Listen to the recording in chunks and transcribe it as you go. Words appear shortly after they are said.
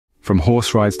From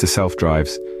horse rides to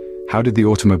self-drives, how did the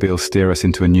automobile steer us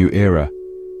into a new era?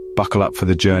 Buckle up for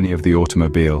the journey of the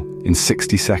automobile in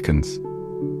 60 seconds.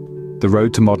 The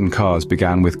road to modern cars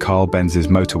began with Carl Benz's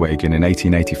Motorwagen in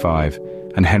 1885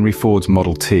 and Henry Ford's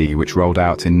Model T, which rolled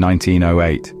out in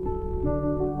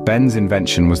 1908. Benz's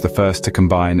invention was the first to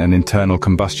combine an internal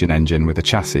combustion engine with a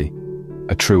chassis,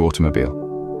 a true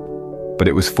automobile. But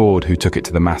it was Ford who took it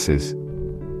to the masses.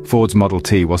 Ford's Model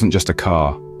T wasn't just a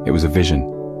car, it was a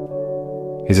vision.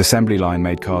 His assembly line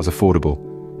made cars affordable,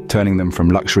 turning them from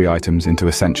luxury items into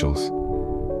essentials.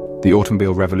 The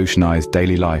automobile revolutionized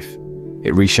daily life.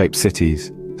 It reshaped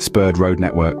cities, spurred road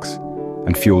networks,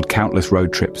 and fueled countless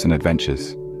road trips and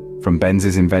adventures. From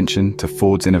Benz's invention to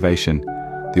Ford's innovation,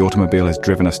 the automobile has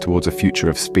driven us towards a future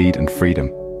of speed and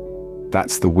freedom.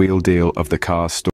 That's the wheel deal of the car's story.